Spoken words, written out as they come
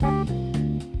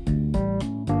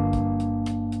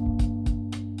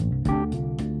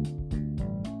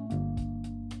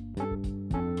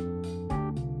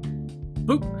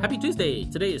Happy Tuesday!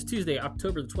 Today is Tuesday,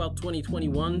 October the 12th,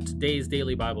 2021. Today's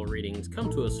daily Bible readings come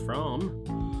to us from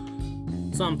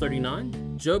Psalm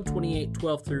 39, Job 28,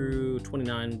 12 through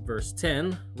 29, verse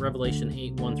 10, Revelation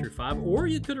 8, 1 through 5, or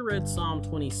you could have read Psalm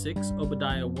 26,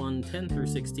 Obadiah 1, 10 through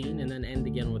 16, and then end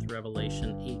again with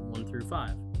Revelation 8, 1 through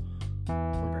 5.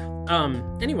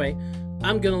 Anyway,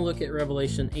 I'm going to look at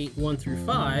Revelation 8, 1 through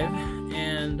 5,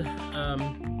 and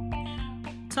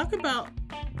talk about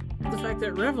the fact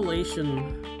that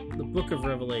Revelation, the book of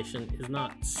Revelation, is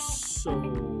not so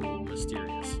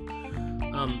mysterious.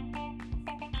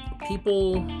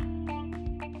 People,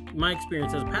 my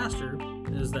experience as a pastor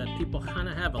is that people kind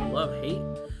of have a love-hate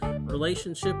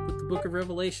relationship with the book of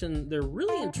Revelation. They're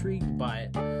really intrigued by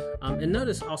it. And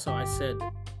notice also I said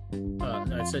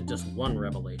just one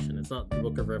revelation. It's not the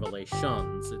book of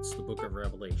Revelations, it's the book of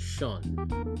Revelation.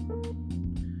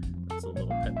 That's a little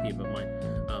pet peeve of mine.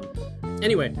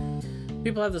 Anyway,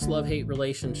 people have this love-hate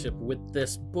relationship with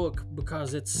this book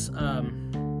because it's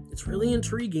really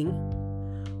intriguing,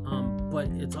 but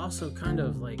it's also kind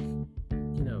of like,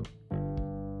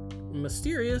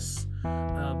 mysterious,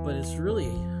 but it's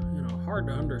really, hard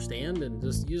to understand and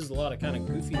just uses a lot of kind of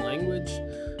goofy language.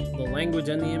 The language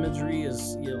and the imagery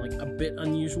is, like a bit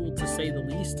unusual to say the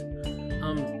least.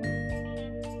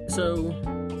 So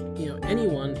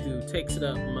anyone who takes it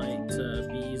up might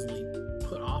be easily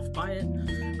put off by it.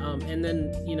 And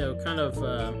then,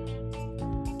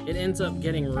 it ends up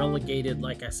getting relegated,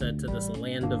 like I said, to this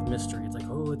land of mystery. It's like,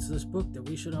 oh, it's this book that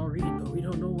we should all read, but we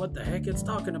don't know what the heck it's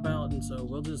talking about, and so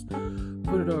we'll just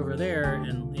put it over there,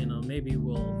 and, maybe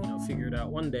we'll, figure it out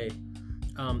one day.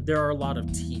 There are a lot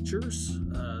of teachers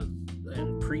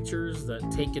and preachers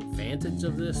that take advantage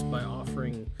of this by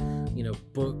offering,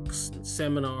 books and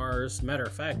seminars. Matter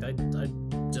of fact, I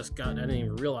didn't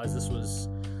even realize this was,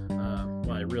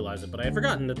 I realized it, but I had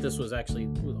forgotten that this was actually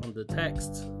on the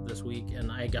text this week,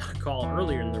 and I got a call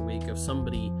earlier in the week of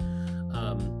somebody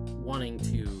wanting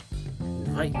to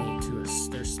invite me to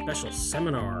their special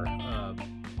seminar.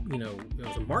 It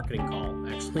was a marketing call,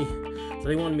 actually. So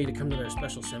they wanted me to come to their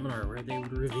special seminar where they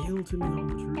would reveal to me all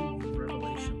the truth of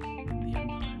Revelation in the end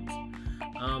times.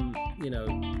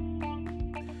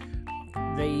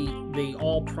 They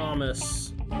all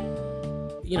promise,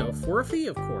 for a fee,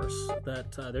 of course,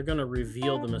 that they're going to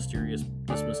reveal this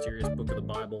mysterious book of the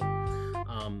Bible,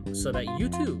 so that you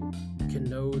too can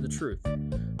know the truth, so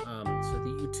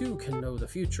that you too can know the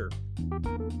future.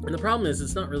 And the problem is,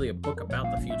 it's not really a book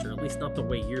about the future, at least not the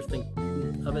way you're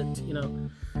thinking of it.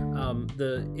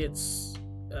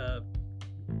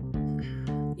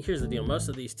 Here's the deal: most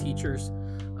of these teachers,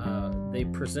 they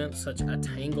present such a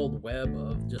tangled web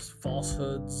of just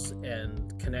falsehoods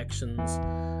and connections,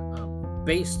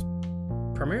 based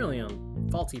primarily on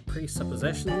faulty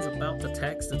presuppositions about the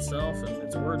text itself and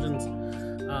its origins,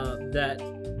 that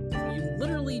you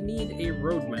literally need a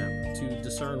roadmap to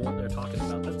discern what they're talking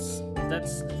about. That's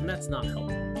not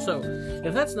helpful. So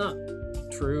if that's not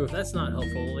true, if that's not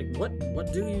helpful, like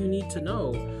what do you need to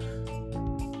know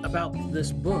about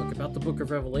this book, about the book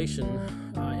of Revelation,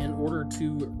 in order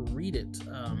to read it?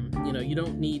 You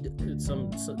don't need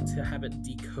to have it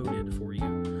decoded for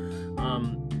you.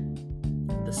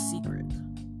 The secret.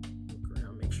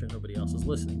 I'll make sure nobody else is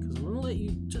listening, because I'm going to let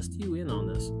you in on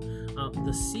this.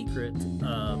 The secret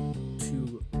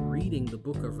to reading the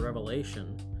book of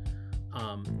Revelation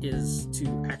is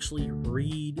to actually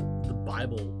read the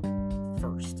Bible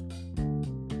first.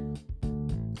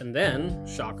 And then,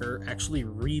 shocker, actually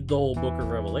read the whole book of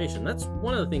Revelation. That's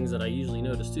one of the things that I usually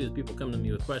notice too, is people come to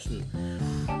me with questions,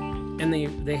 and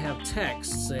they have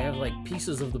texts, they have like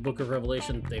pieces of the book of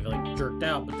Revelation they've like jerked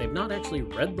out, but they've not actually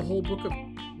read the whole book of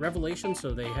Revelation,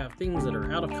 so they have things that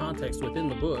are out of context within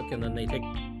the book, and then they take,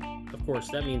 of course,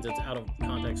 that means it's out of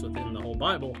context within the whole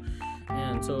Bible,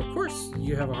 and so of course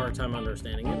you have a hard time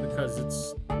understanding it because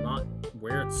it's not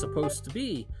where it's supposed to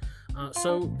be.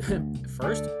 So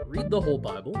first, read the whole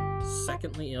Bible.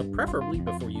 Secondly, preferably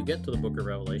before you get to the book of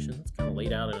Revelation, it's kind of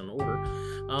laid out in an order.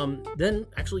 Then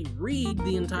actually read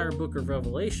the entire book of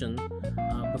Revelation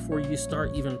before you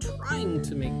start even trying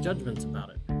to make judgments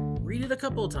about it. Read it a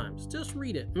couple of times. Just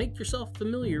read it. Make yourself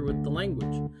familiar with the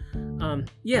language. I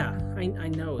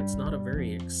know it's not a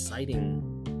very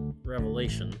exciting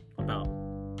revelation about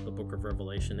the book of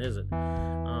Revelation, is it?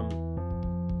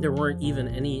 There weren't even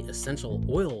any essential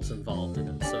oils involved in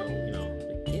it, so,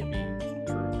 it can't be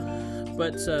true.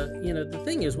 But, the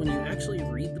thing is, when you actually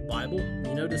read the Bible,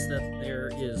 you notice that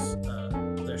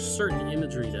there's certain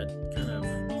imagery that kind of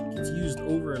gets used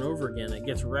over and over again. It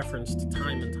gets referenced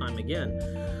time and time again.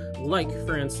 Like,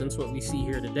 for instance, what we see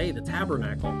here today, the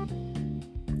tabernacle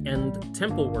and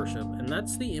temple worship. And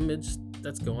that's the image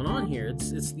that's going on here.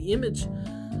 It's the image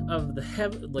of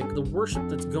like the worship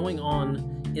that's going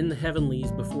on in the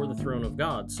heavenlies before the throne of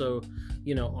God. So,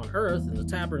 on earth, in the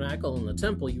tabernacle and the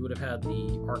temple, you would have had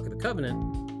the Ark of the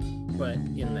Covenant, but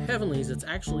in the heavenlies, it's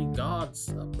actually God's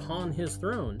upon his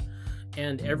throne,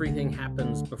 and everything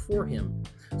happens before him.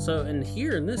 So, and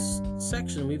here in this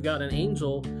section, we've got an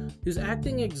angel who's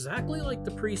acting exactly like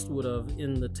the priest would have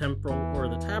in the temple or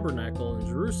the tabernacle in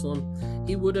Jerusalem.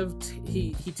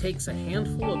 He takes a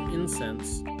handful of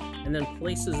incense and then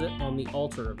places it on the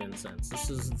altar of incense. This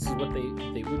is what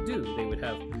they would do. They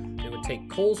would take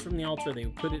coals from the altar, they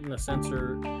would put it in a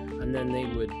censer, and then they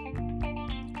would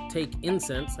take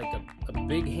incense, like a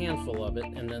big handful of it,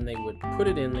 and then they would put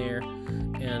it in there,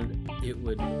 and it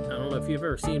would, I don't know if you've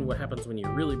ever seen what happens when you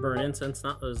really burn incense,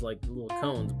 not those like little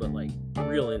cones, but like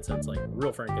real incense, like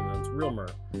real frankincense, real myrrh.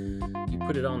 You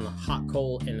put it on the hot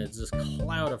coal and it's this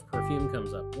cloud of perfume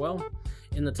comes up. Well,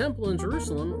 in the temple in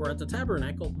Jerusalem or at the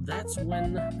tabernacle, that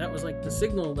was like the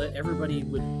signal that everybody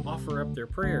would offer up their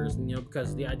prayers,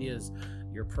 because the idea is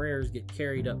your prayers get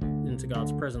carried up into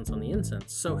God's presence on the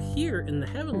incense. So here in the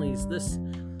heavenlies, this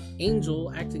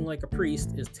angel acting like a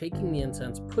priest is taking the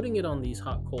incense, putting it on these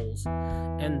hot coals,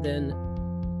 and then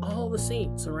all the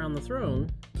saints around the throne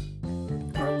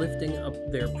are lifting up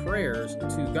their prayers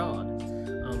to God.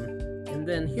 And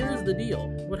then here's the deal.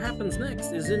 What happens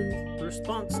next is in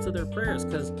response to their prayers,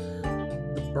 because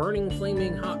the burning,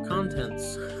 flaming hot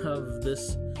contents of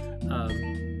this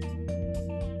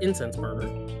incense burner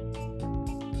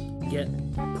get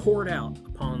poured out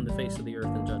upon the face of the earth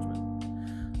in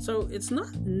judgment. So it's not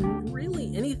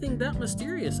really anything that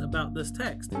mysterious about this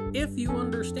text, if you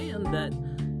understand that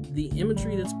the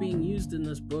imagery that's being used in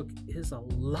this book is a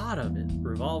lot of it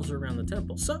revolves around the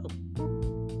temple.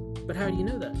 But how do you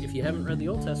know that? If you haven't read the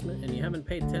Old Testament and you haven't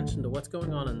paid attention to what's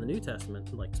going on in the New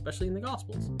Testament, like especially in the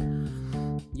Gospels.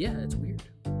 Yeah, it's weird.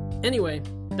 Anyway,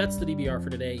 that's the DBR for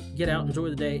today. Get out, enjoy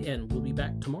the day, and we'll be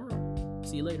back tomorrow.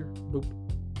 See you later. Boop.